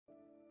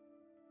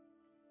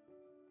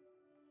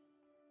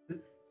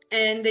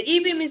And the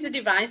eBeam is a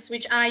device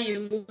which I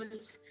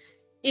use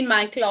in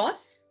my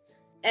class.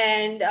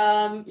 And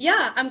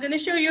yeah, I'm going to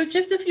show you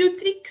just a few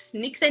tricks,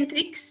 nicks and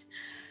tricks.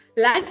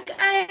 Like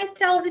I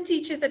tell the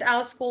teachers at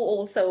our school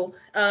also,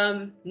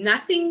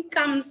 nothing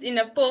comes in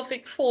a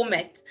perfect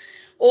format,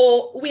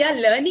 or we are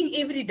learning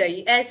every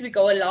day as we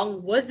go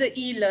along with the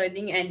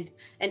e-learning and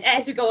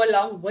as we go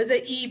along with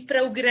the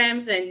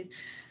e-programs, and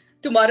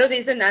tomorrow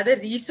there's another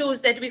resource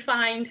that we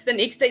find, the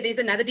next day there's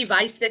another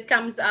device that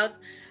comes out.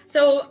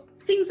 So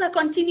things are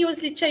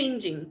continuously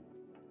changing.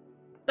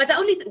 But the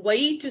only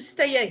way to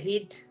stay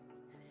ahead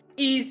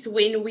is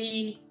when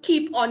we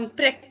keep on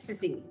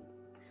practicing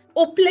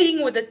or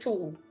playing with the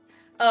tool.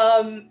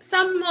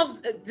 Some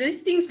of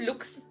these things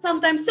look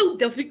sometimes so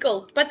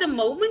difficult, but the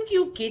moment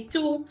you get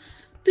to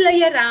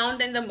play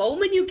around and the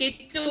moment you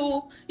get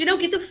to,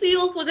 get a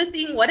feel for the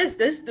thing, what does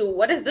this do?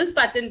 What does this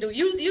button do?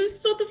 You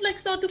sort of like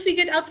start to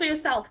figure it out for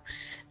yourself.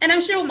 And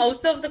I'm sure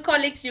most of the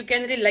colleagues, you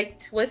can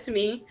relate with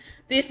me.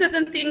 There's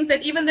certain things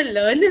that even the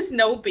learners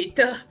know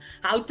better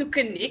how to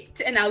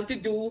connect and how to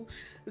do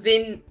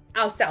than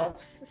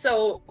ourselves.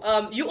 So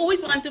you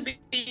always want to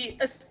be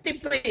a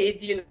step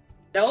ahead, you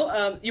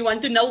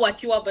want to know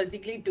what you are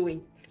basically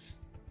doing.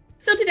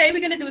 So today we're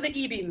going to do the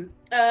eBeam.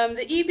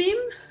 The eBeam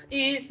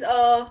is,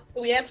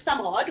 we have some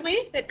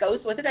hardware that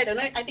goes with it. I don't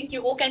know, I think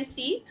you all can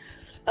see.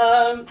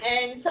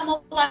 And some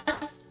of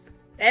us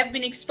have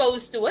been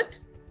exposed to it.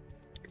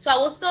 So I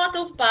will start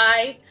off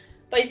by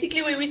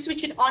basically where we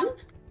switch it on.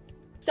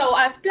 So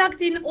I've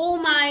plugged in all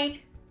my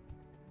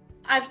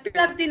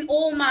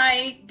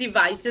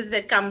devices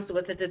that comes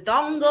with it, the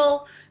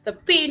dongle, the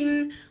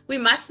pin. We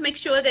must make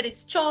sure that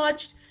it's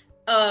charged.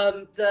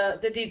 The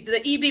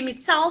eBeam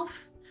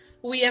itself,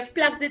 we have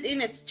plugged it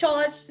in, it's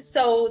charged.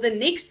 So the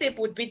next step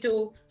would be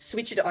to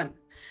switch it on.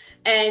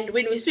 And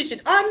when we switch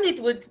it on, it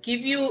would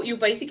give you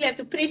basically have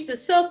to press the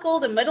circle,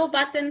 the middle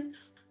button,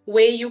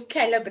 where you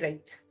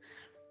calibrate.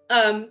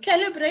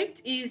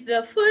 Calibrate is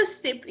the first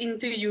step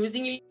into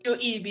using your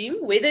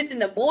eBeam, whether it's in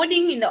the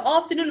morning, in the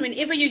afternoon,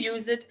 whenever you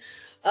use it.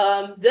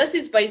 This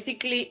is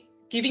basically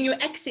giving you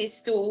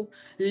access to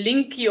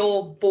link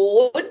your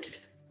board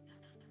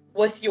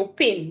with your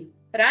pen,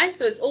 right?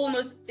 So it's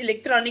almost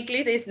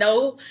electronically, there's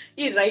no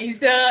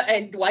eraser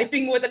and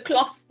wiping with a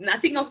cloth,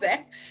 nothing of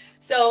that.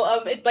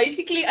 So it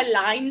basically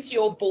aligns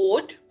your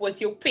board with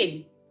your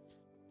pen.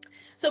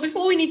 So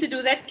before we need to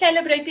do that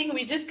calibrating,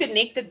 we just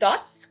connect the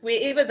dots.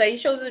 Wherever they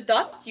show the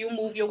dot, you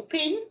move your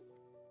pen.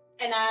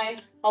 And I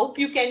hope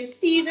you can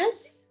see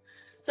this.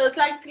 So it's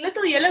like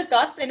little yellow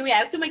dots, and we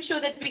have to make sure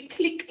that we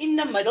click in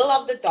the middle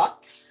of the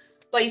dot,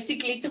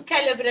 basically to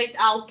calibrate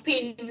our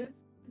pen.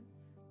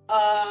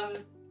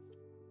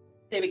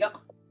 There we go.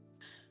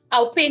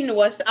 Our pen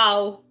with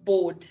our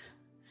board.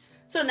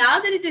 So now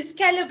that it is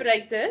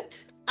calibrated,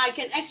 I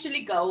can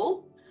actually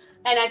go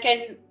and I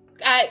can,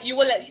 you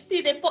will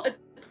see they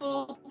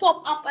will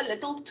pop up a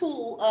little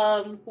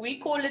tool. We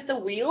call it a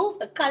wheel,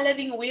 a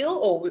coloring wheel,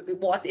 or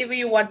whatever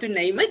you want to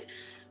name it.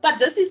 But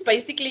this is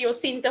basically your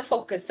center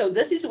focus. So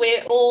this is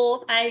where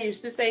all, I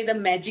used to say, the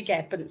magic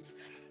happens.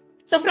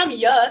 So from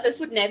here, this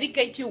would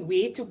navigate you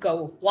where to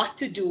go, what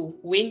to do,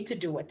 when to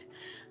do it.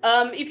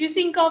 If you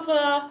think of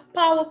a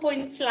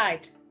PowerPoint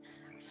slide,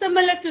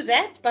 similar to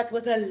that, but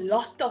with a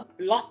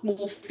lot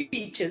more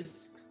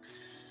features.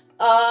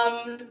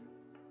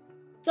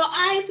 So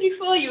I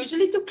prefer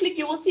usually to click,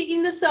 you will see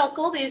in the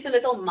circle, there's a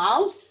little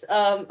mouse,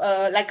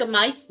 like a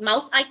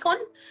mouse icon.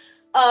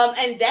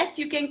 And that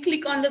you can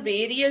click on the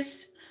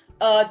various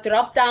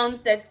drop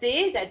downs that's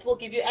there, that will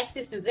give you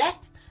access to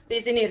that.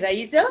 There's an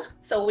eraser.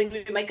 So when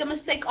we make a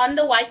mistake on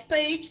the white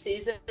page,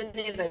 there's an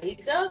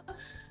eraser.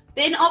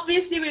 Then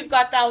obviously we've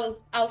got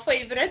our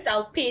favorite,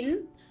 our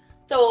pen.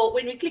 So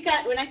when I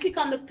click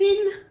on the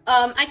pen,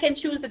 I can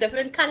choose the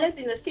different colors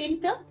in the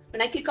center.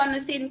 When I click on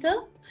the center,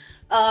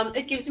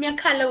 it gives me a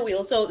color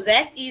wheel. So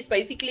that is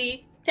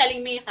basically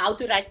telling me how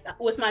to write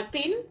with my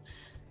pen.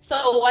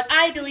 So what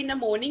I do in the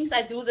mornings,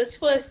 I do this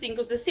first thing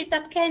because the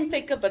setup can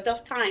take a bit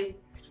of time.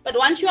 But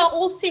once you are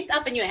all set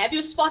up and you have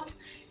your spot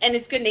and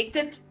it's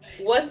connected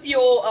with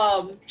your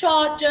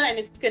charger and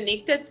it's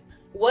connected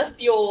with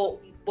your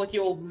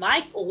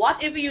mic or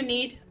whatever you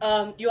need,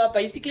 you are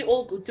basically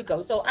all good to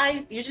go. So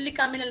I usually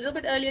come in a little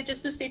bit earlier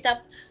just to set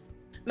up,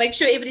 make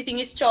sure everything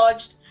is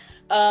charged,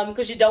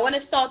 because you don't want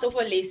to start off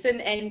a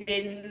lesson and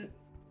then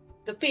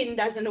the pen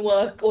doesn't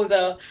work, or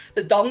the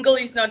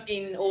dongle is not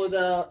in, or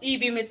the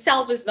eBeam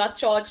itself is not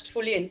charged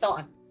fully, and so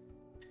on.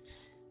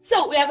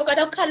 So we have got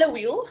our color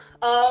wheel,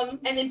 and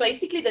then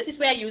basically this is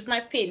where I use my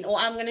pen, or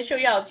I'm going to show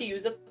you how to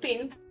use a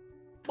pen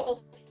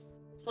for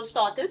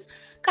starters.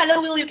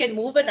 Color wheel, you can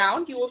move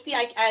around. You will see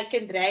I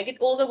can drag it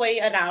all the way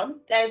around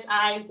as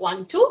I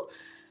want to.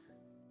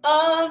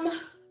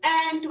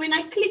 And when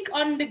I click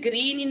on the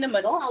green in the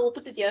middle, I will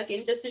put it here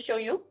again just to show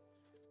you.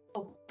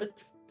 Oh, but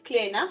it's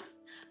clear enough.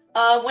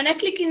 When I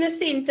click in the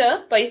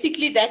center,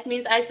 basically that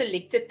means I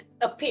selected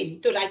a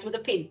pen to write with a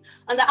pen.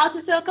 On the outer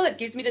circle, it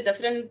gives me the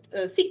different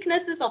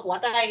thicknesses of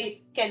what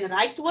I can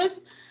write with.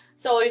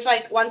 So if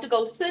I want to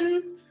go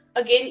thin,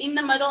 Again, in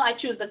the middle, I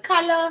choose a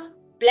color,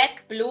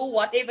 black, blue,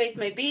 whatever it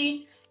may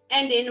be.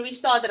 And then we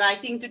start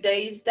writing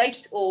today's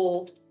date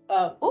or,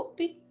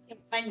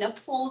 my nib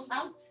falls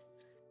out.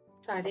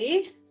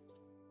 Sorry.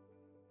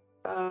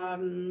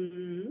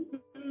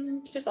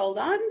 Just hold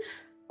on.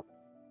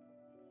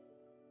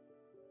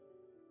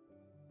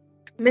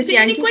 Miss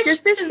Yankee,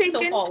 just a second.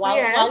 So far,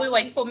 while we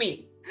wait for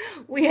me.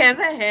 We have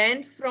a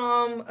hand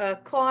from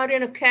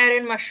Karen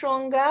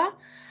Mashonga.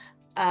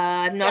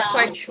 I'm not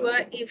quite sure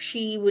if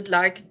she would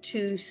like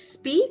to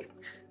speak.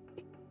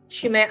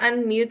 She may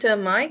unmute her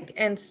mic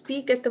and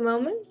speak at the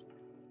moment.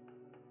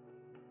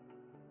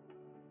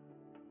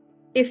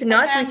 If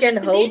not, we can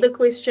hold the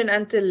question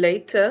until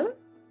later.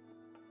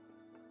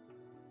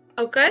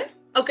 Okay.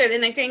 Okay,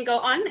 then I can go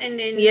on and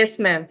then... Yes,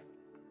 ma'am.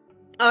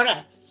 All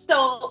right.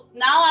 So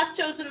now I've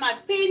chosen my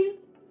pen.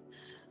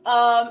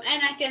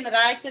 And I can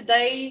write the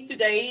day.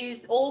 Today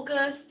is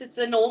August. It's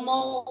a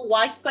normal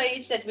white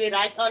page that we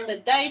write on the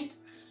date,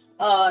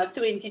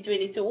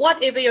 2022,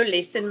 whatever your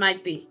lesson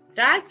might be,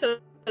 right? So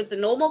it's a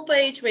normal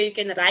page where you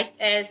can write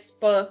as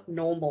per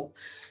normal.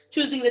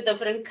 Choosing the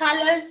different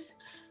colors.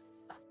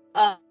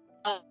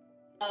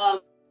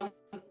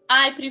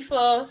 I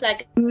prefer,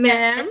 like,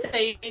 ma'am,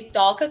 say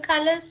darker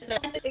colors.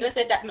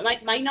 That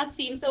might not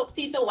see so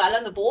well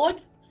on the board.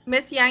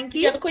 Miss Yankee, do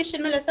you have a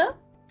question, Melissa?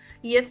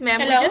 Yes, ma'am.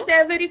 We just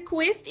have a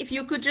request. If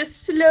you could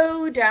just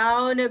slow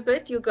down a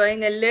bit. You're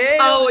going a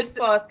little bit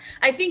fast.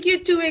 I think you're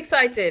too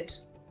excited.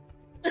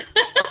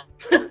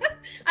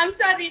 I'm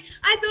sorry.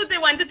 I thought they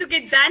wanted to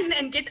get done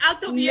and get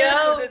out of here.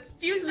 No, it's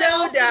Tuesday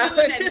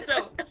afternoon and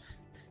so.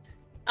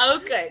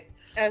 Okay.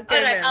 All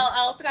right.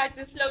 I'll try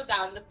to slow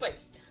down the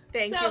pace.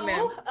 Thank you,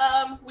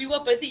 ma'am. We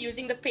were busy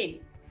using the pen.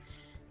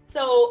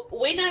 So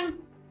when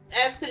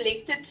I've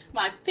selected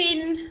my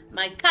pen,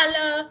 my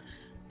color,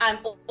 I'm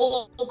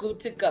all good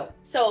to go.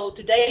 So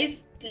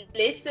today's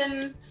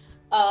lesson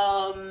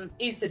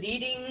is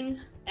reading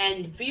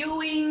and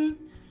viewing,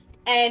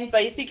 and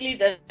basically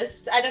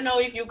this, I don't know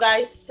if you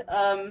guys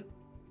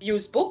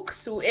use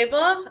books,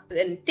 whoever,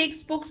 and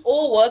textbooks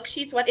or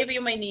worksheets, whatever you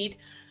may need,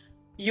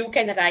 you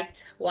can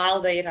write while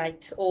they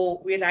write,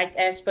 or we write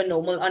as per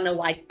normal on a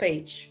white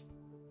page.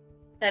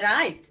 All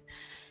right.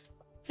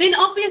 Then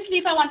obviously,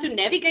 if I want to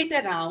navigate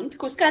around,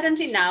 because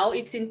currently now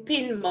it's in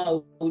pen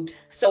mode,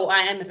 so I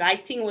am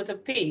writing with a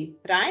pen,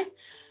 right?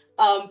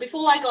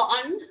 Before I go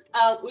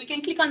on, we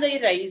can click on the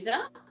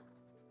eraser.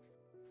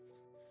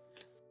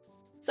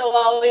 So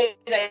our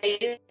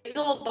eraser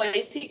will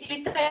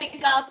basically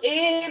take out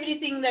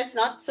everything that's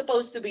not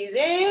supposed to be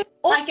there,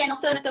 or I can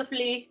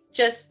alternatively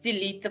just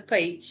delete the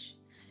page.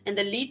 And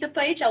delete the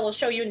page, I will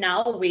show you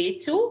now where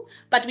to,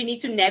 but we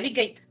need to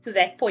navigate to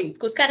that point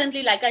because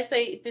currently, like I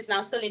say, it is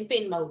now still in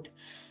pen mode.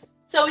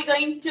 So we're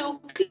going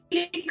to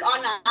click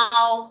on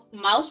our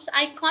mouse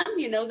icon,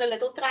 you know, the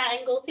little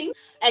triangle thing,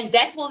 and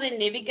that will then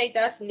navigate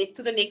us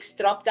to the next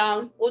drop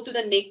down or to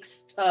the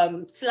next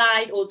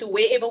slide or to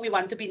wherever we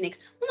want to be next.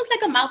 Almost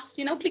like a mouse,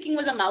 you know, clicking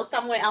with a mouse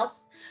somewhere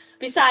else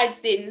besides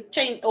then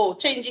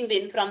changing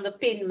then from the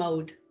pen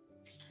mode.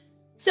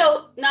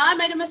 So now I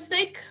made a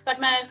mistake, but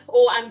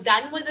I'm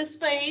done with this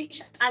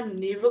page.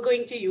 I'm never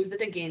going to use it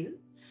again.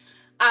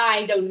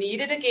 I don't need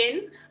it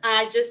again.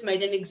 I just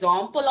made an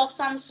example of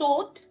some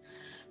sort,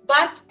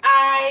 but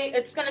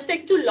it's going to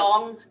take too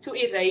long to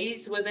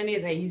erase with an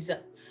eraser.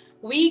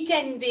 We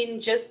can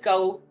then just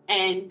go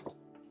and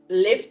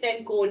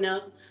left-hand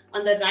corner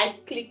on the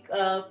right click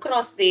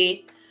cross there.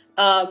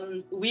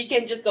 We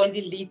can just go and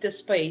delete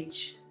this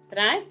page,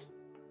 right?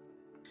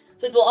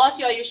 So it will ask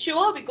you, are you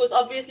sure? Because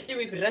obviously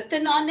we've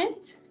written on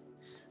it.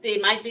 There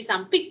might be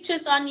some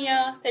pictures on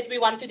here that we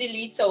want to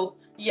delete. So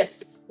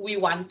yes, we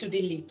want to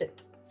delete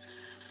it.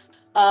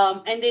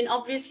 And then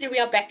obviously we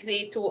are back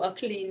there to a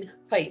clean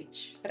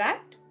page,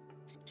 right?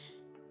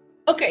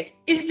 Okay,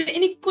 is there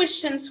any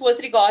questions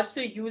with regards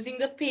to using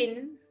the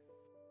pen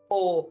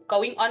or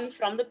going on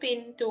from the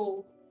pen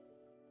to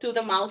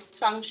the mouse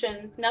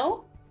function?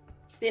 No?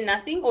 Is there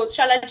nothing? Or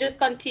shall I just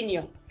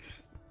continue?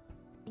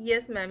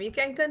 Yes, ma'am. You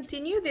can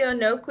continue. There are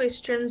no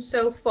questions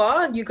so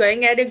far. You're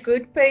going at a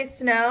good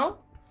pace now.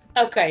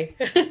 Okay.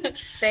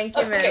 Thank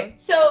you, ma'am. Okay.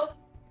 So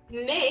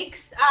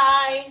next,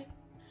 I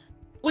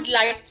would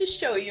like to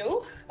show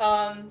you.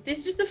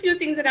 There's just a few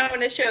things that I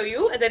want to show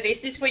you. The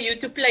rest is for you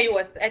to play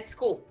with at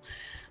school.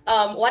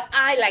 What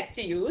I like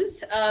to use.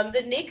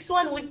 The next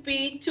one would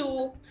be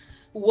to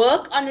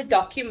work on a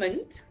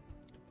document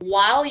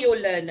while your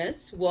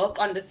learners work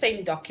on the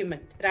same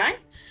document, right?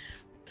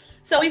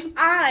 So if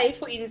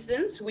for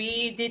instance,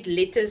 we did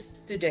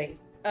letters today,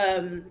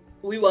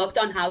 we worked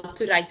on how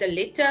to write a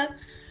letter,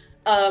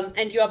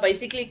 and you are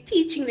basically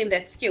teaching them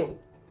that skill.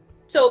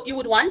 So you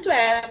would want to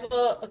have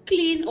a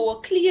clean or a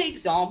clear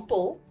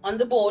example on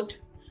the board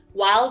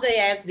while they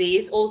have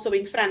theirs also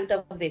in front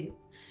of them.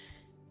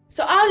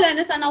 So our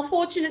learners are now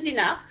fortunate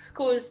enough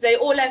because they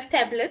all have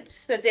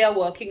tablets that they are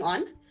working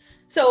on.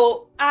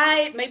 So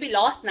I maybe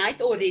last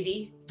night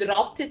already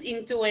dropped it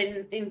into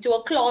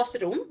a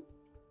classroom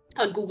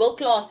on Google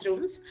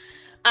Classrooms,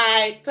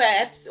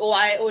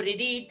 I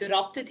already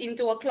dropped it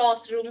into a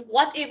classroom,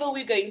 whatever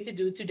we're going to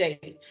do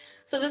today.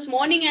 So this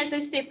morning as they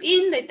step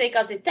in, they take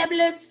out their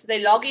tablets,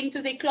 they log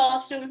into their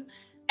classroom,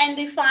 and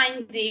they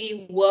find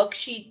the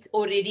worksheet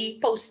already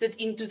posted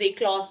into their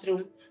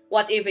classroom,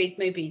 whatever it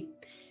may be.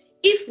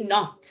 If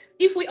not,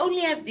 if we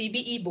only have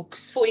DBE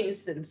books, for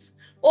instance,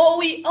 or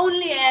we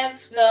only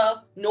have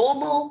the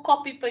normal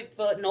copy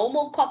paper,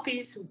 normal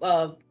copies,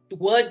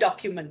 Word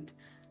document,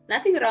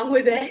 nothing wrong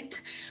with that.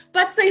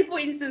 But say, for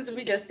instance,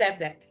 we just have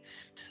that.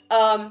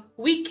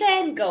 We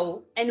can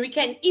go and we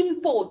can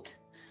import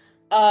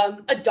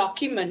a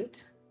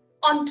document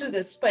onto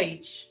this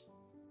page.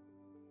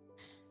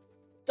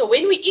 So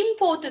when we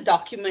import a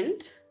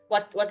document,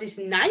 what is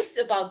nice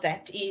about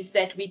that is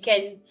that we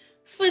can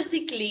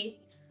physically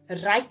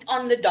write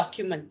on the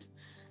document.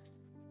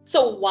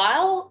 So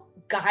while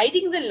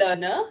guiding the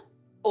learner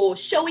or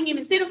showing him,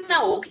 instead of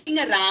now walking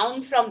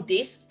around from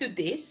desk to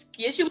desk,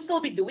 yes, you would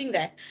still be doing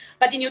that.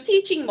 But in your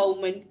teaching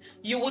moment,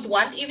 you would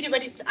want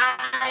everybody's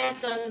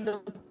eyes on the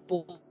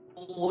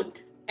board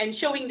and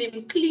showing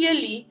them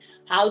clearly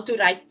how to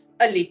write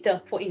a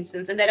letter, for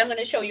instance. And that I'm going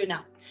to show you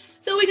now.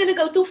 So we're going to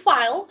go to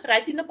File,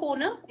 right in the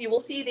corner. You will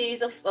see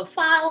there's a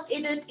File,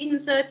 Edit,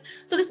 Insert.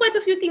 So there's quite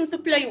a few things to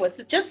play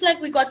with, just like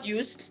we got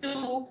used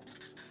to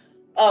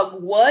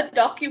Word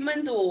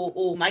document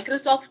or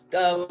Microsoft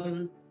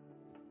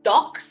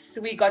Docs.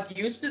 We got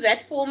used to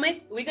that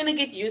format. We're going to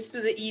get used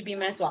to the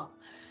eBeam as well.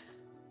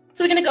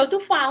 So we're going to go to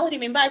File.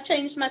 Remember, I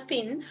changed my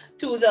pen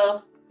to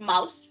the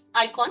mouse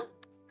icon,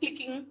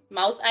 clicking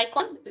mouse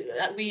icon.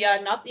 We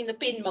are not in the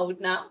pen mode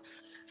now.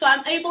 So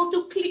I'm able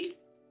to click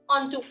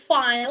onto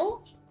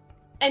File,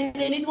 and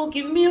then it will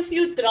give me a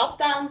few drop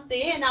downs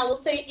there, and I will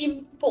say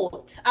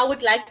Import. I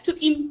would like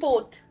to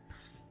import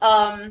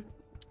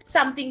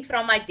something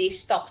from my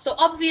desktop. So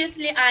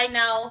obviously I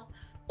now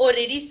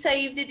already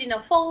saved it in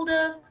a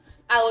folder.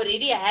 I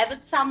already have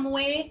it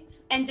somewhere.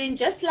 And then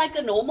just like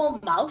a normal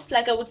mouse,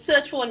 like I would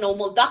search for a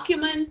normal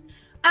document,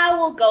 I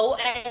will go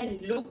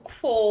and look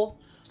for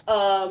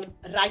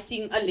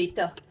writing a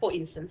letter, for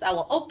instance. I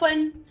will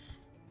open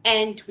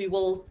and we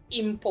will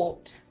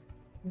import.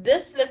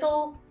 This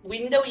little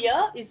window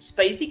here is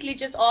basically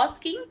just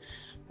asking,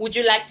 would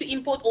you like to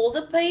import all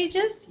the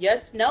pages?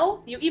 Yes,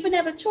 no. You even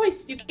have a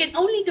choice. You can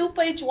only do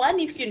page 1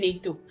 if you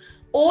need to.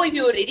 Or if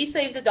you already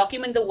saved the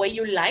document the way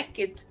you like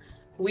it,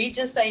 we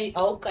just say,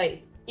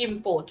 okay,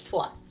 import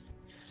for us.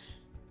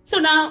 So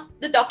now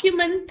the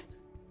document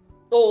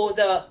or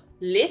the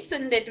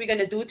lesson that we're going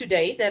to do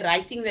today, the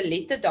writing the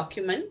letter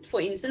document,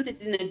 for instance,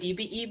 it's in a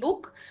DBE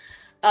book.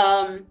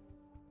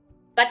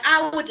 But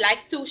I would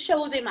like to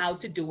show them how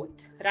to do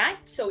it, right?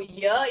 So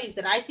here is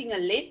writing a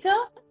letter.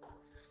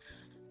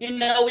 You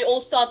know, we all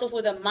start off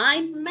with a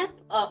mind map.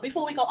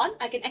 Before we go on,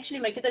 I can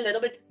actually make it a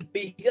little bit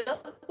bigger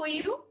for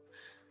you.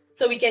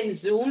 So we can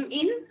zoom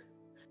in.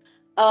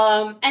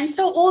 And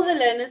so all the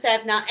learners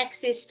have now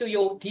access to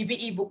your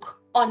DBE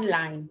book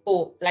online,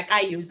 or like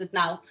I use it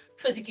now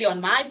physically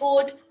on my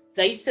board.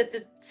 They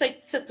sit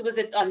with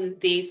it on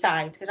their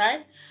side,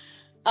 right?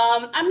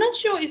 I'm not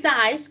sure, is the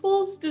high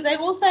schools, do they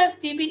also have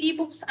DBE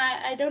books?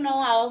 I don't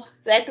know how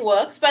that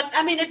works, but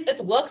I mean,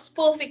 it works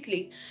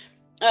perfectly,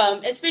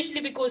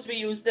 especially because we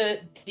use the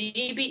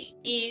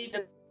DBE,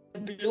 the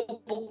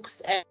blue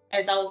books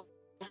as our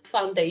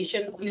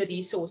foundation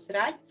resource,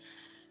 right?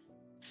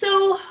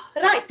 So,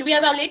 right, we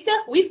have our letter,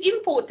 we've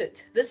imported.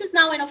 This is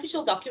now an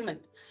official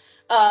document.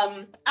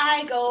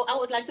 I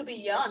would like to be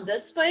here on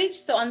this page.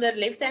 So on the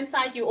left-hand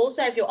side, you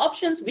also have your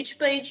options, which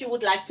page you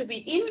would like to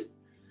be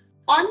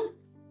on.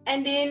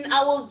 And then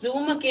I will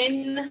zoom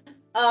again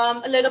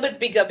a little bit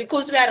bigger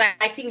because we are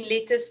writing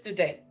letters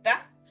today,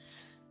 right?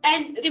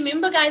 And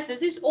remember, guys,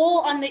 this is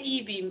all on the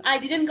eBeam. I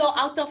didn't go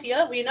out of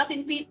here. We're not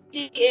in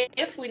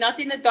PDF. We're not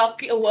in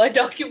a Word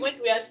document.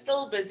 We are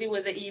still busy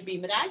with the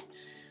eBeam, right?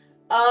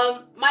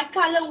 My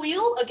color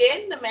wheel,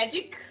 again, the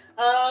magic.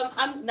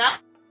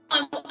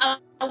 I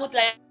would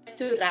like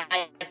to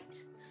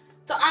write.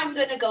 So I'm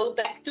going to go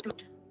back to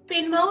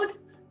pen mode.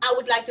 I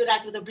would like to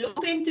write with a blue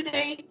pen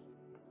today.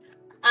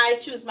 I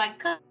choose my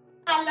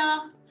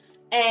color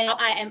and now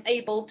I am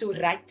able to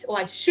write, or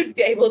I should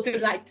be able to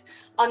write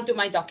onto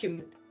my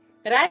document,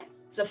 right?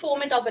 It's the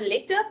format of a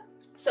letter.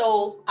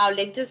 So our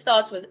letter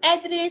starts with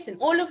address and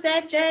all of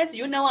that jazz.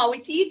 You know how we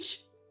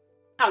teach.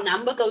 Our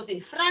number goes in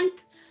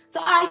front.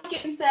 So I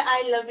can say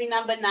I live in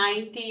number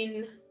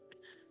 19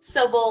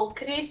 Civil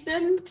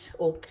Crescent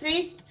or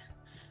Crest.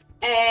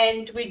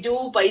 And we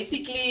do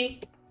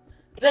basically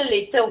the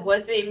letter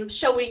with them,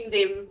 showing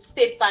them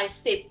step by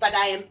step, but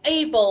I am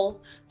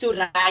able to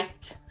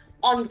write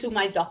onto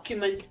my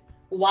document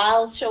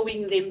while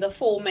showing them the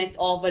format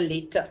of a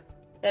letter.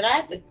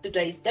 Right?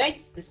 Today's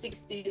date's the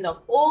 16th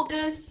of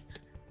August.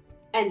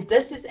 And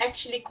this is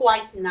actually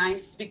quite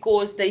nice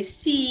because they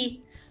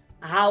see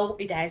how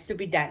it has to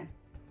be done.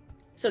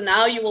 So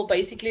now you will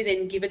basically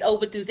then give it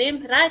over to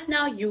them. Right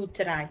now, you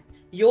try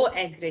your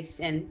address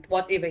and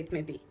whatever it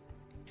may be.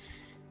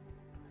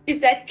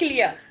 Is that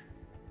clear?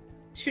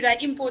 Should I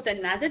import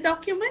another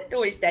document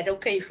or is that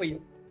okay for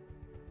you?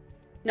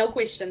 No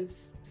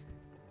questions.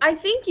 I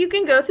think you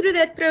can go through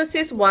that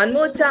process one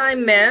more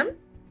time, ma'am.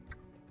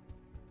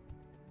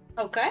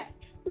 Okay.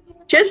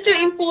 Just to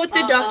import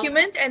the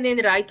document and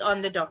then write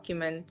on the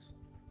document.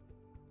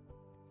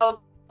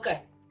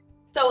 Okay.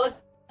 So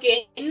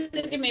again,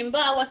 remember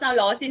I was now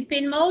lost in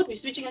pen mode. We're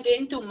switching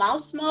again to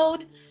mouse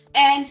mode.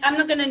 And I'm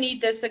not going to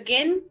need this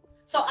again.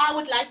 So I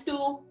would like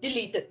to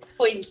delete it,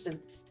 for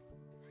instance.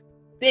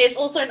 There's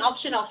also an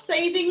option of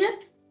saving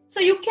it. So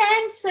you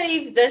can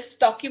save this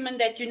document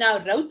that you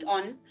now wrote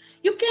on.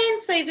 You can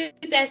save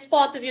it as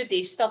part of your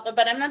desktop,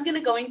 but I'm not going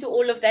to go into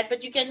all of that.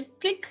 But you can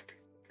click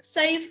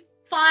save,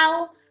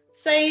 file,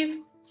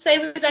 save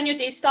it on your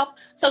desktop.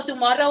 So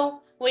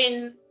tomorrow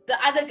when the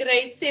other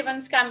grade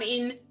 7s come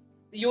in,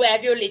 you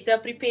have your letter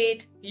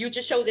prepared. You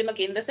just show them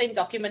again the same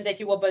document that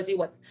you were busy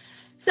with.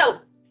 So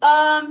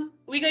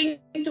we're going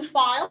to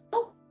file.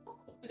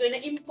 We're going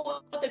to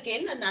import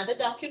again another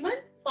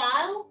document.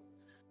 File.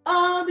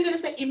 We're going to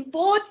say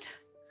import.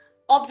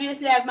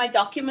 Obviously, I have my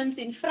documents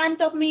in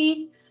front of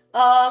me.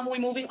 We're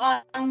moving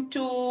on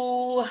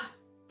to,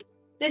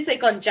 let's say,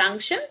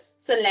 conjunctions.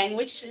 It's a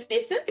language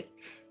lesson.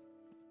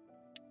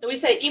 We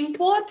say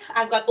import.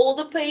 I've got all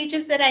the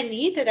pages that I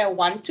need, that I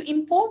want to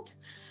import.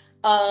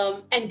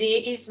 And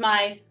there is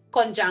my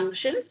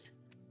conjunctions.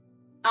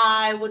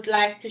 I would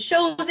like to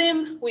show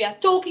them. We are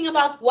talking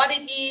about what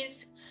it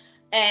is.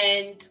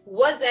 And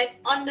with that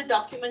on the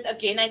document,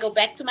 again, I go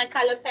back to my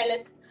color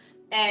palette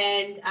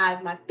and I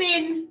have my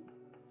pen.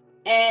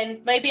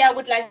 And maybe I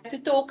would like to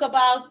talk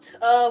about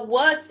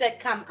words that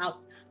come out.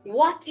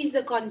 What is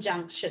a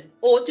conjunction?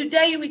 Or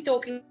today we're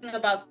talking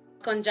about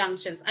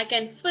conjunctions. I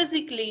can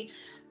physically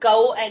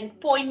go and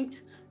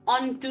point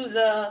onto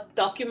the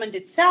document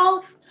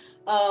itself.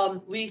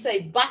 We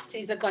say but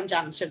is a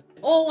conjunction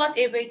or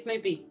whatever it may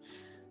be.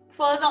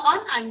 Further on,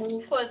 I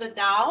move further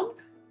down.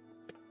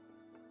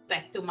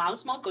 Back to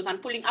mouse mode because I'm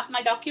pulling up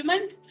my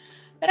document.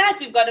 Right,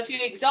 we've got a few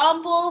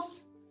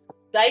examples.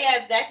 They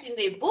have that in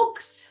their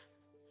books.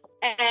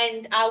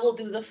 And I will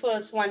do the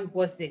first one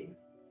with them.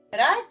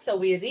 Right, so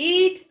we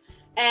read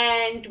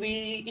and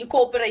we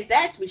incorporate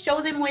that. We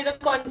show them where the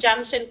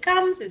conjunction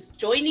comes. It's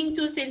joining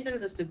two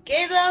sentences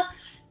together.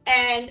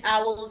 And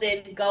I will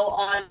then go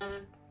on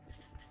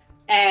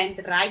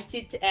and write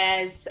it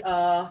as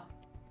a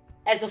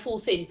full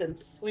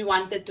sentence. We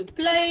wanted to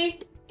play,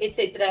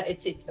 etc.,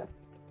 etc.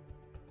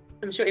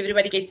 I'm sure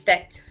everybody gets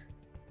that.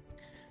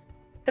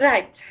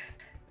 Right.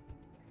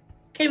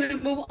 Can we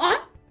move on?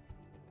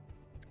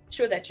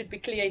 Sure, that should be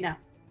clear now.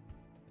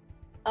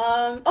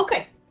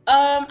 Okay.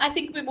 I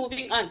think we're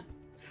moving on.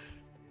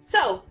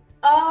 So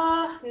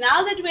now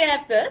that we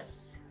have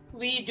this,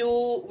 we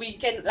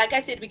can, like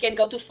I said, we can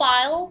go to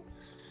file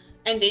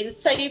and then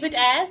save it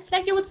as,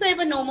 like you would save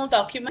a normal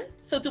document.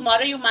 So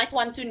tomorrow you might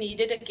want to need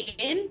it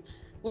again.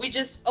 We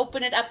just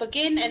open it up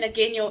again, and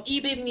again your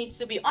eBeam needs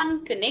to be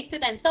on,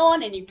 connected, and so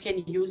on, and you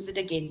can use it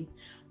again.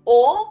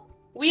 Or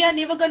we are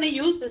never going to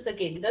use this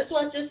again. This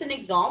was just an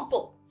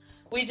example.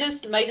 We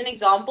just made an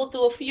example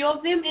to a few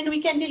of them, and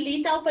we can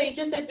delete our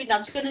pages that we're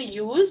not going to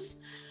use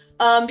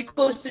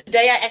because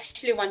today I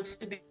actually want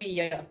to be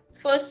here.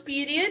 First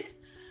period,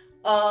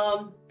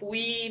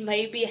 we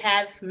maybe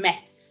have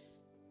maths.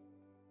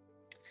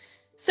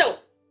 So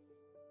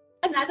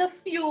another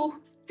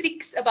few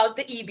tricks about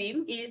the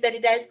eBeam is that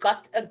it has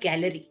got a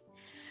gallery.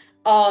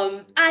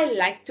 I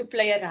like to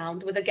play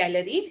around with the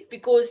gallery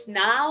because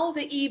now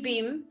the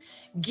eBeam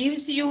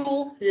gives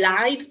you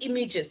live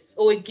images,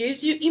 or it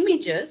gives you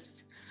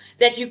images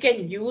that you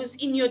can use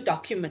in your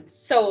documents.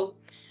 So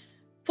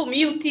for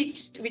me, we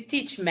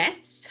teach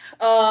maths.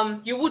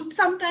 You would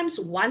sometimes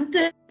want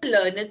the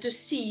learner to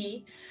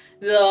see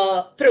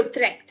the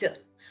protractor,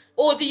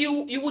 or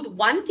you would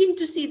want him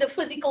to see the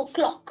physical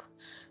clock,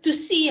 to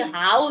see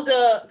how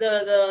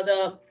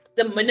the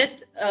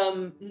minutes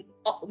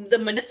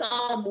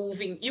are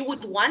moving. You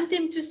would want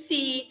them to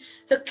see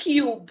the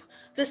cube,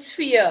 the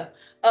sphere.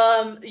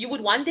 You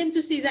would want them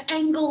to see the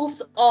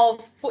angles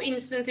of, for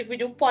instance, if we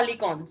do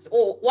polygons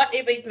or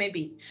whatever it may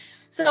be.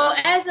 So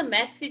as a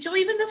maths teacher, or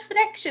even the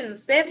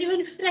fractions, they have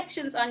even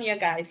fractions on here,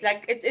 guys.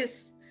 Like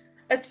it's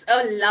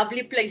a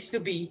lovely place to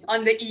be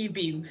on the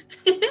eBeam.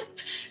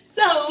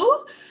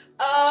 So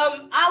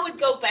I would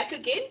go back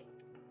again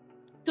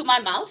to my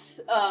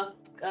mouse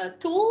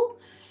tool,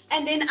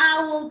 and then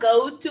I will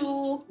go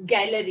to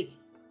gallery.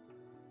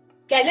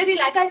 Gallery,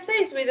 like I say,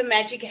 is where the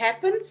magic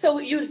happens. So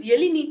you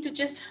really need to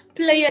just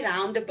play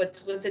around a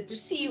bit with it to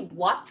see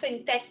what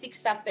fantastic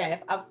stuff they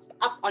have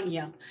up on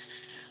here.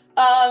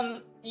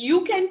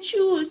 You can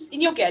choose in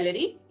your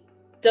gallery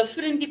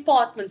different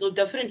departments or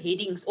different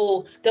headings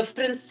or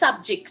different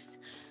subjects.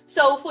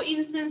 So for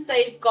instance,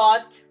 they've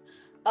got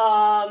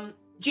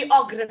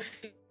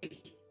geography.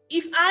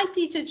 If I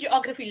teach a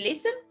geography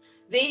lesson,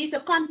 there is a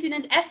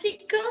continent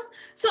Africa,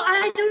 so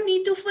I don't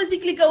need to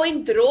physically go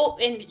and draw.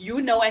 And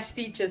you know, as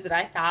teachers,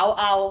 right,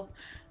 how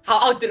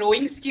our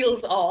drawing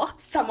skills are,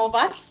 some of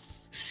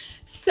us.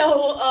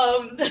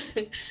 So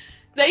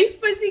they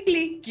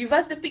physically give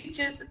us the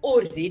pictures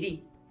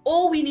already.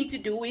 All we need to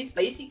do is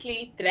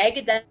basically drag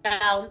it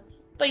down,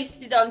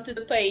 paste it onto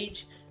the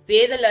page.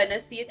 There the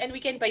learners see it, and we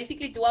can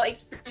basically do our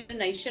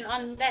explanation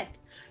on that.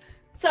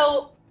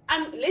 So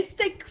let's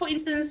take, for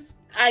instance,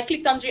 I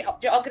clicked on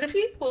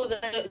geography for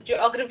the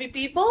geography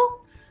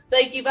people.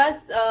 They give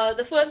us,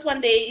 the first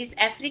one there is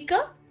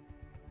Africa.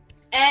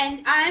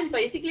 And I'm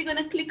basically going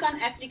to click on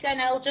Africa,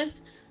 and I'll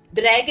just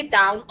drag it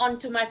down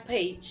onto my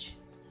page.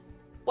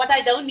 What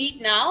I don't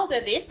need now,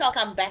 the rest I'll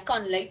come back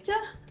on later.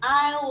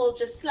 I will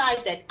just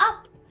slide that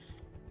up.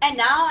 And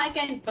now I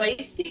can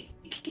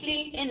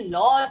basically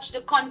enlarge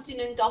the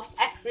continent of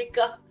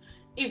Africa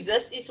if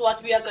this is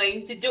what we are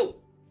going to do.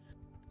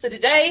 So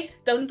today,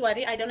 don't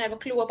worry, I don't have a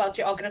clue about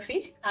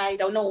geography. I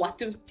don't know what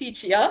to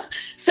teach here.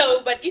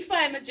 So, but if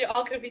I'm a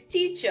geography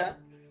teacher,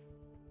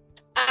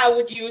 I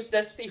would use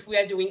this if we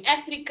are doing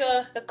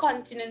Africa, the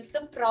continents,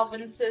 the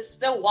provinces,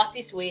 the what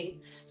is where.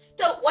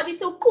 So what is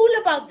so cool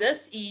about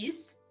this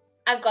is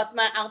I've got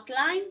my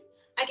outline.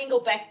 I can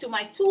go back to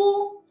my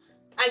tool.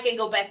 I can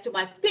go back to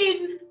my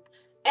pen,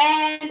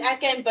 and I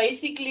can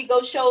basically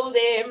go show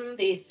them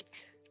there's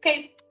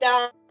Cape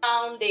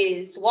Town,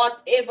 there's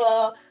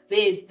whatever,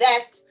 there's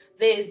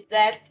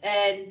that,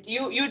 and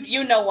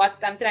you know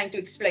what I'm trying to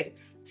explain.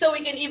 So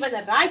we can even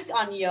write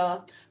on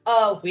here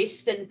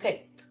Western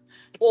Cape,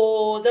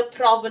 or the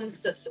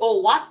provinces,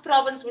 or what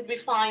province would we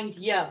find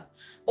here,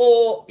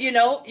 or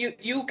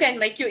you can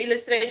make your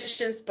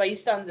illustrations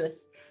based on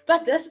this.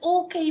 But this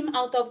all came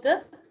out of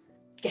the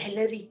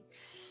gallery,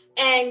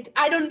 and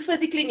I don't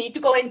physically need to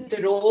go and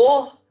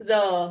draw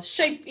the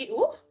shape.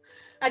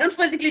 I don't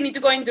physically need to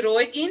go and draw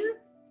it in,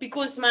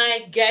 because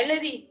my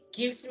gallery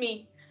gives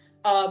me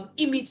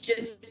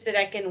images that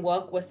I can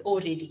work with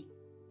already.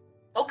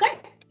 Okay.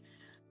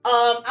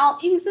 I'll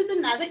insert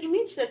another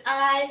image that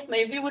I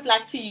maybe would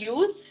like to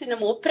use in a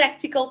more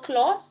practical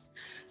class.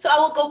 So I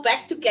will go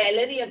back to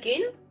gallery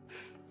again.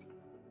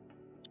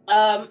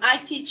 I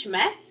teach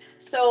math,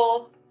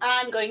 so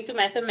I'm going to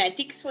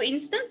mathematics, for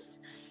instance.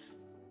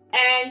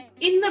 And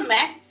in the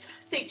maths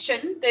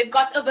section, they've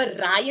got a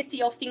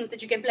variety of things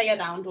that you can play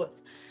around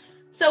with.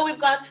 So we've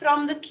got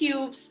from the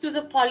cubes to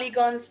the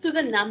polygons to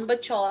the number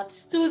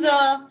charts to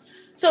the...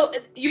 So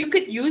you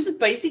could use it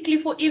basically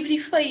for every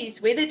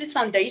phase, whether it is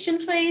foundation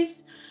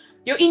phase,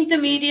 your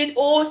intermediate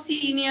or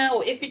senior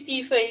or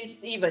FET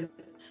phase even.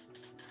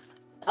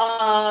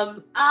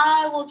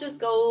 I will just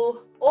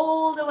go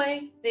all the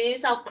way.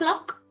 There's our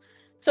clock.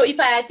 So if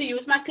I had to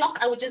use my clock,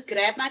 I would just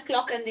grab my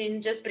clock and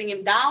then just bring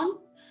him down.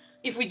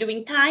 If we're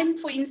doing time,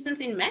 for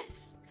instance, in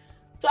maths.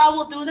 So I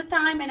will do the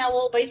time, and I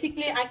will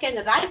basically, I can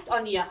write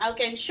on here. I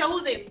can show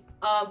them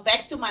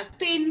back to my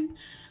pen.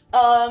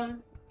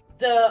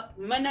 The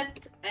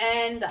minute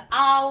and the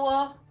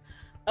hour,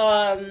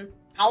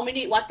 how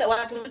many, what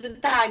would the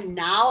time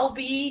now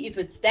be if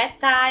it's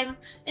that time.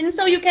 And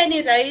so you can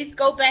erase,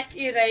 go back,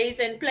 erase,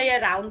 and play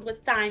around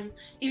with time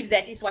if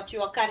that is what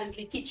you are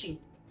currently teaching.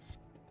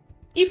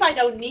 If I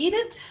don't need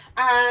it,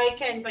 I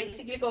can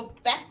basically go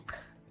back.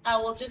 I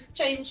will just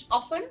change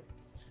often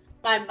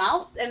my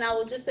mouse, and I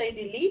will just say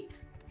delete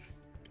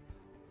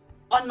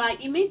on my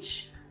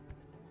image.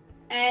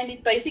 And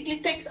it basically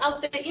takes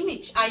out the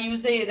image. I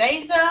use the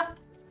eraser.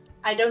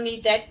 I don't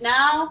need that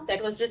now.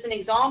 That was just an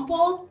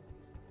example.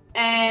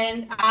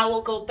 And I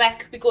will go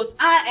back because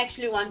I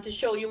actually want to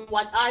show you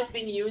what I've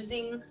been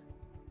using.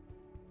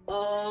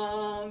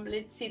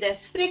 Let's see,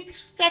 there's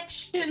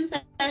fractions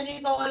as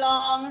you go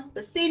along,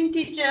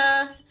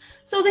 percentages.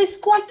 So there's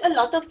quite a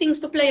lot of things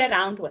to play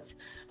around with.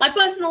 My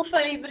personal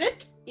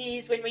favorite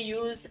is when we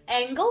use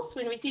angles,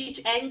 when we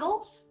teach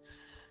angles.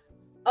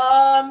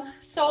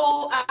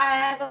 So I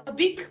have a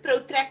big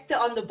protractor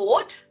on the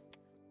board,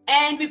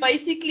 and we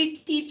basically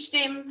teach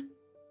them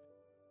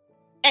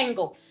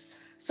angles.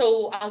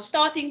 So our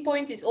starting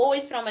point is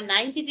always from a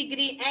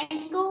 90-degree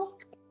angle.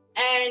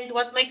 And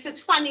what makes it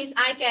fun is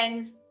I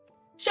can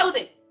show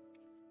them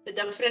the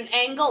different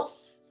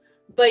angles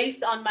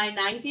based on my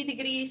 90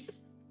 degrees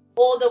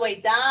all the way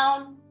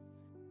down.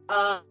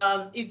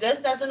 If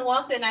this doesn't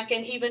work, then I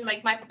can even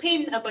make my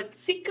pen a bit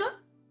thicker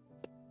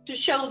to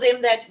show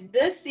them that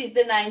this is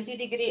the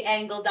 90-degree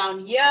angle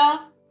down here.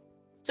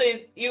 So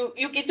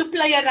you get to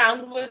play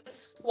around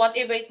with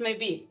whatever it may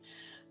be.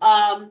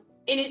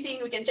 Anything,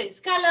 we can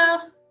change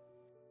color.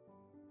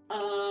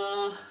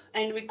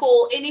 And we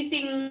call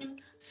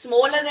anything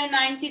smaller than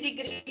 90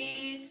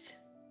 degrees.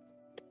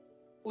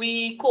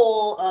 We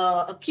call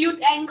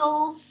acute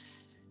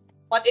angles,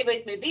 whatever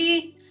it may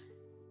be.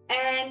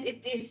 And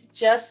it is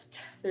just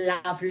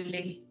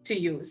lovely to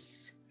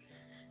use.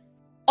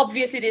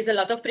 Obviously, there's a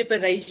lot of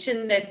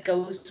preparation that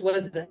goes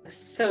with this.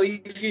 So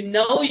if you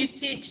know you're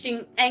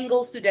teaching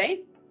angles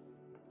today,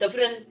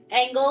 different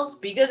angles,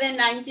 bigger than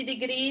 90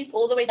 degrees,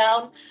 all the way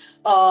down.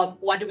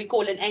 What do we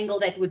call an angle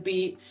that would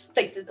be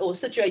stated or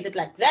situated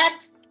like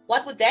that?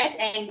 What would that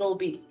angle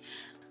be?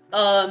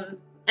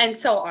 And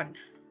so on.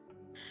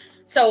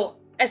 So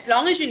as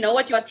long as you know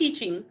what you are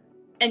teaching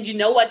and you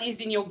know what is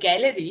in your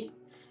gallery,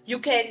 you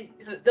can,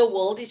 the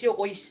world is your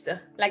oyster,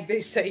 like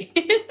they say.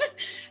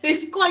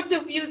 There's quite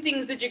a few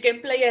things that you can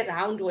play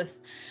around with,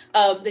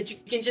 that you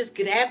can just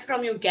grab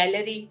from your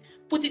gallery,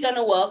 put it on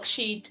a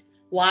worksheet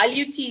while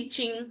you're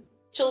teaching.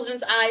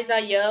 Children's eyes are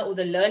here, or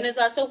the learners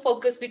are so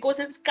focused because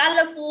it's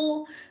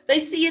colorful. They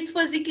see it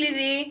physically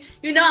there.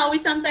 You know how we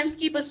sometimes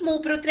keep a small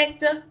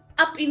protractor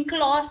up in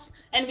class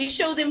and we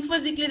show them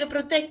physically the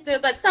protector,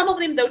 but some of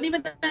them don't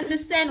even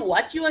understand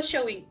what you are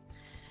showing.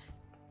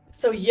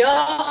 So here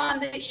on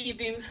the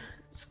eBeam,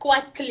 it's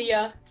quite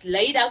clear. It's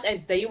laid out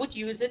as they would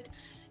use it,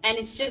 and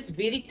it's just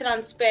very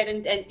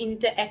transparent and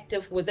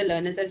interactive with the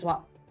learners as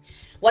well.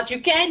 What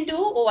you can do,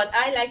 or what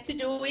I like to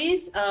do,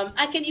 is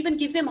I can even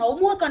give them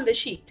homework on the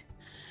sheet.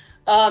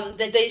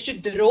 That they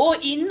should draw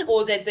in,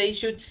 or that they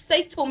should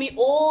state for me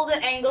all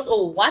the angles,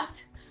 or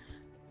what.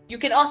 You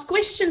can ask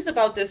questions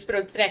about this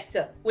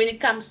protractor when it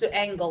comes to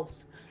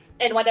angles.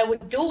 And what I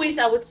would do is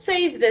I would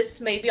save this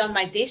maybe on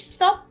my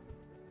desktop,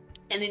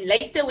 and then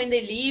later when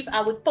they leave,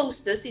 I would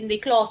post this in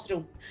their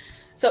classroom.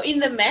 So in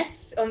the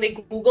maths, on the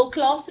Google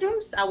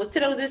Classrooms, I would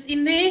throw this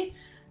in there,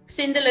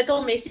 send a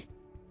little message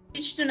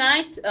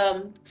tonight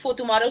for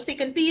tomorrow's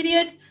second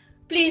period.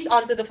 Please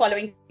answer the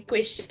following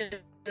questions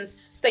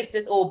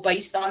stated or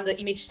based on the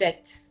image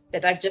that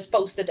I've just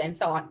posted, and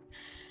so on.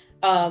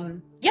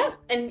 Yeah,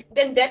 and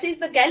then that is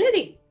the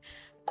gallery.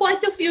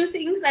 Quite a few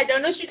things. I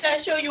don't know, should I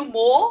show you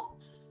more?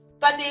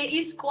 But there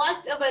is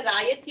quite a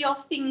variety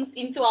of things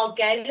into our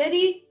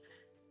gallery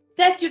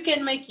that you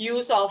can make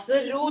use of.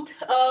 The route,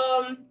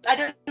 I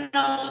don't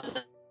know,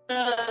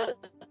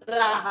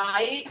 the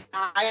high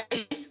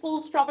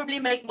schools probably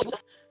make use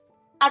of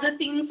other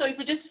things. So if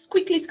we just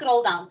quickly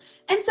scroll down,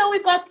 and so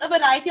we've got a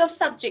variety of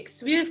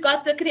subjects. We've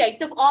got the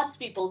creative arts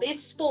people,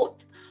 there's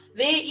sport,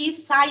 there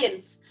is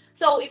science.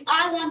 So if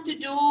I want to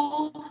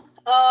do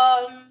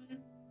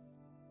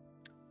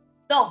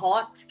the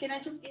heart, can I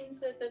just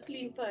insert the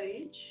clean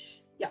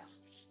page? Yeah.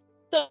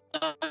 So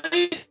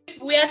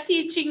if we are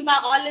teaching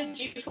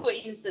biology, for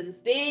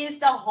instance, there's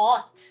the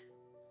heart.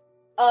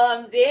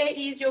 There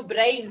is your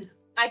brain.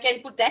 I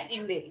can put that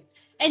in there,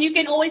 and you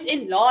can always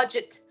enlarge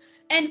it.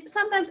 And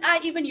sometimes I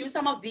even use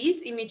some of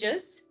these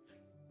images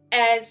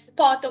as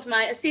part of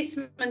my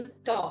assessment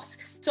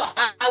tasks. So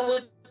I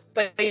would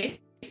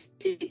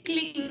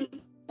basically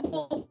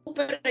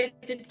incorporate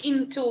it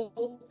into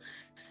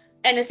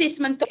an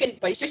assessment token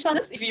based on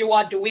this. If you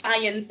are doing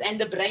science and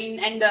the brain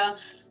and the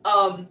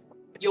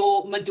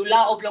your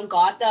medulla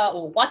oblongata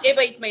or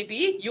whatever it may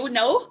be, you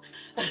know.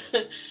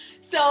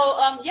 So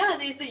yeah,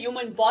 there's the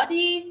human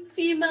body,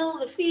 female,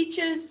 the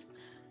features.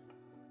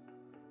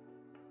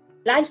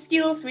 Life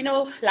skills, we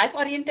know, life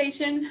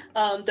orientation,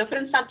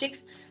 different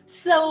subjects.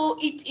 So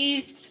it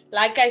is,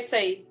 like I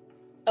say,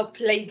 a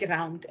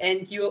playground,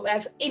 and you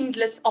have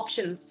endless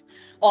options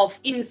of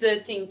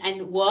inserting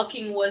and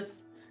working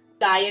with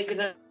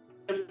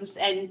diagrams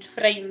and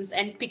frames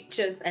and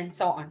pictures and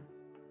so on.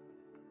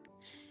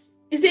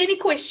 Is there any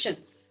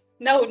questions?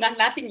 No,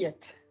 nothing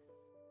yet.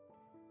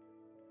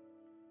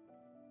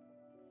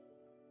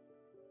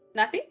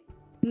 Nothing?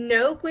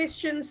 No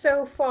questions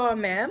so far,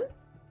 ma'am.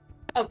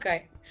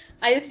 Okay.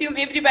 I assume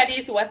everybody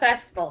is with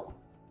us still.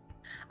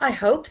 I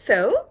hope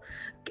so.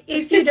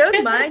 If you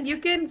don't mind, you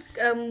can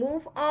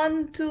move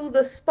on to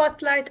the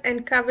spotlight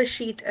and cover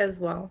sheet as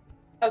well.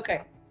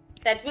 Okay.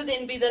 That will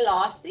then be the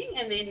last thing,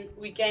 and then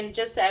we can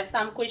just have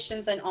some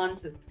questions and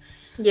answers.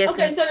 Yes.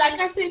 Okay, so like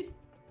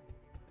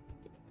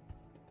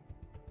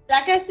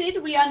I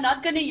said, we are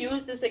not going to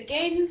use this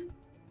again,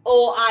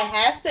 or I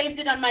have saved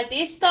it on my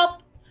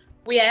desktop.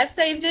 We have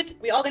saved it.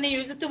 We are going to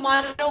use it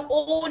tomorrow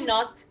or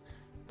not.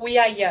 We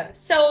are here.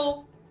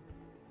 So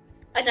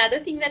another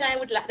thing that I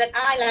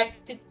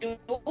like to do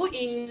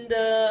in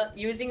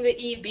using the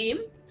eBeam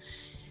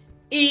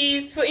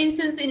is, for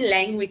instance, in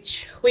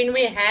language, when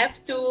we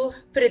have to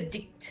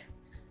predict,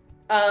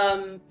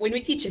 when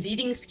we teach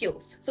reading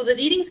skills. So the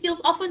reading skills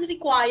often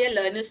require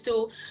learners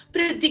to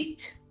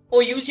predict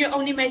or use your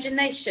own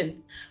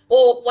imagination,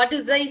 or what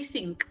do they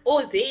think,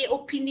 or their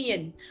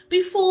opinion,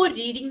 before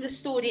reading the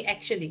story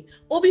actually,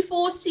 or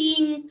before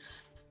seeing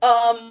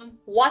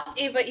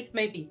whatever it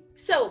may be.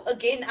 So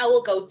again, I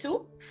will go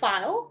to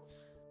File.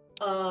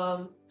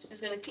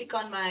 Just going to click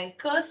on my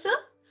cursor.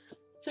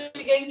 So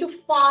we're going to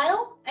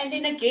File, and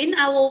then again,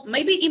 I will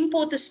maybe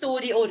import the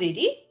story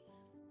already.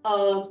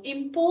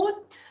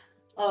 Import,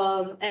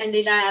 and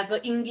then I have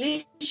an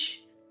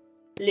English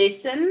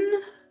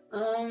lesson.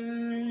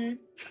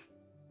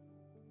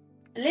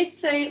 Let's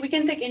say we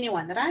can take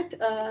anyone, right?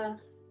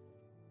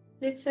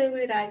 Let's say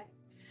we write,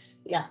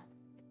 yeah.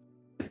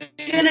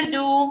 We're gonna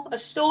do a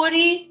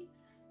story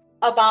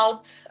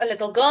about a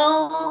little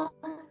girl,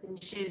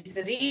 and she's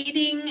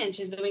reading and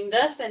she's doing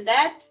this and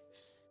that.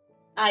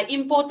 I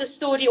import the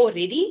story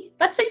already,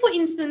 but say for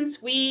instance,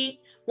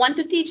 we want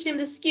to teach them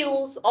the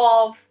skills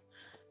of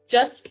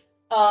just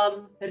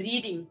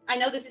reading. I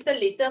know this is the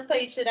letter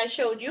page that I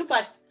showed you,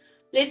 but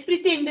let's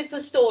pretend it's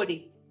a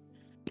story.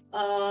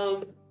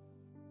 There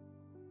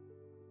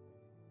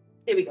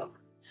we go.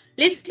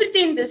 Let's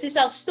pretend this is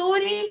our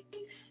story,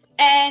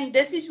 and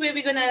this is where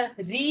we're gonna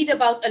read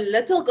about a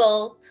little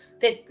girl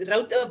that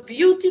wrote a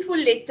beautiful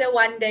letter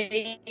one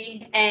day,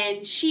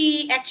 and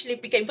she actually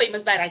became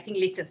famous by writing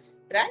letters,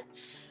 right?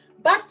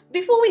 But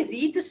before we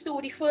read the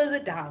story further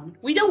down,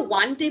 we don't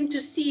want them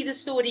to see the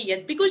story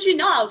yet, because you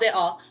know how they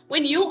are.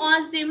 When you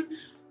ask them,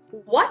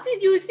 what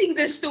did you think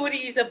the story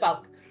is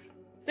about?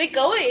 They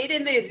go ahead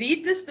and they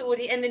read the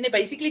story and then they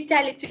basically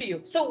tell it to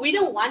you. So we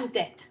don't want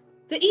that.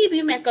 The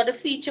eBeam has got a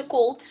feature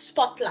called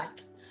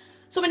Spotlight.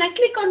 So when I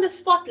click on the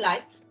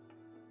Spotlight,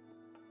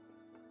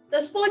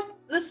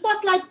 the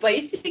Spotlight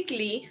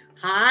basically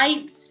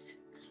hides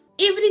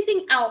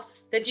everything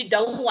else that you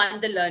don't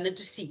want the learner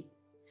to see.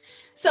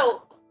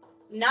 So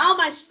now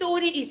my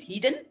story is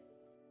hidden,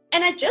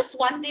 and I just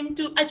want them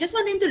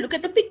to look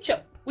at the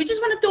picture. We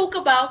just want to talk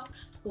about,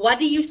 what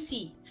do you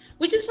see?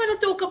 We just want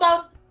to talk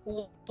about,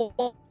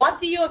 what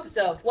do you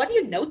observe? What do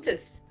you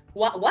notice?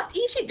 What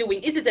is she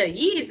doing? Is it a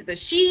he? Is it a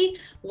she?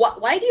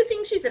 Why do you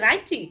think she's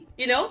writing?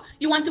 You know,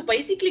 you want to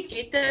basically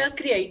get the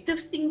creative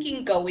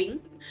thinking going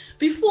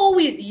before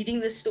we're reading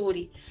the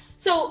story.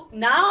 So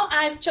now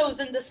I've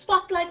chosen the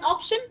Spotlight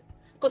option,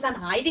 because I'm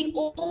hiding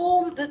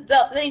all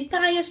the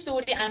entire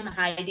story. I'm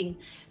hiding,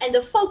 and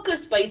the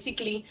focus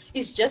basically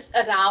is just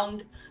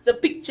around the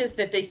pictures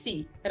that they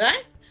see,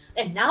 right?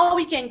 And now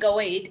we can go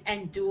ahead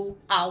and do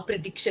our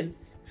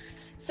predictions.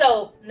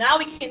 So now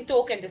we can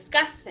talk and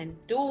discuss and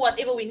do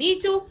whatever we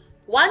need to.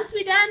 Once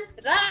we're done,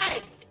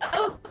 right,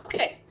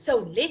 okay,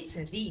 so let's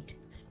read.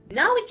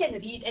 Now we can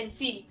read and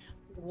see,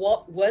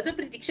 what were the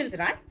predictions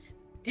right?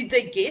 Did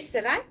they guess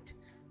right?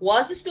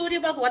 Was the story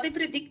about what they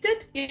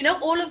predicted? You know,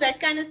 all of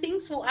that kind of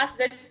things. For us,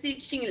 that's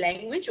teaching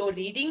language or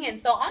reading and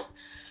so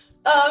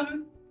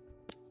on.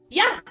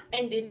 Yeah,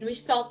 and then we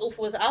start off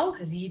with our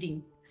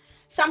reading.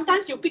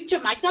 Sometimes your picture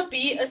might not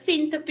be a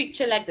center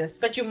picture like this,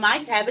 but you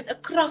might have it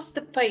across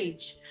the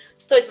page.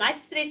 So it might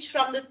stretch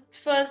from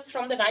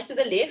the right to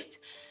the left.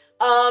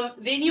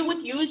 Then you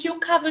would use your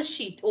cover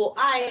sheet, or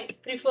I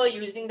prefer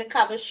using the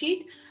cover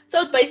sheet.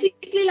 So it's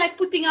basically like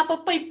putting up a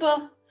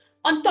paper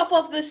on top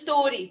of the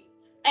story.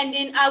 And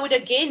then I would,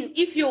 again,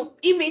 if your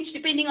image,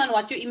 depending on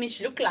what your image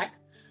look like,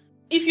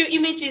 if your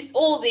image is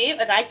all there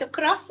right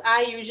across,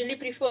 I usually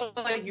prefer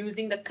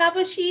using the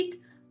cover sheet.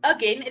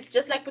 Again, it's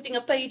just like putting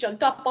a page on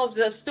top of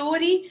the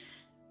story,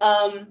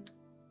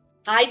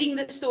 hiding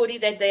the story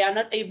that they are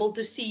not able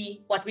to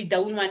see, what we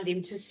don't want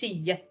them to see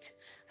yet.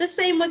 The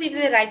same with if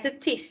they write a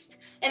test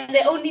and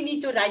they only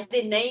need to write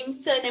their name,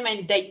 surname,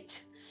 and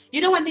date.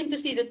 You don't want them to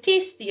see the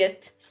test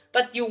yet,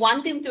 but you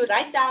want them to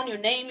write down your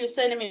name, your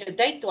surname, your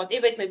date,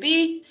 whatever it may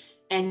be.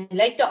 And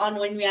later on,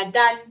 when we are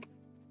done,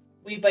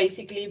 we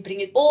basically bring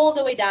it all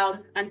the way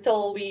down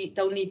until we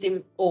don't need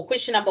them. Or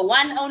question number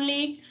 1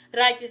 only,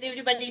 right? Is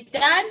everybody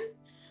done?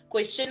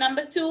 Question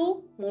number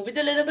 2, move it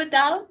a little bit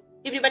down.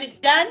 Everybody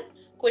done?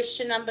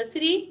 Question number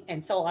 3,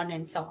 and so on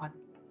and so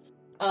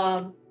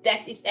on.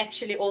 That is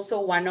actually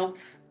also one of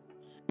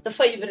the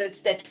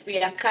favorites that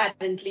we are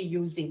currently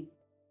using.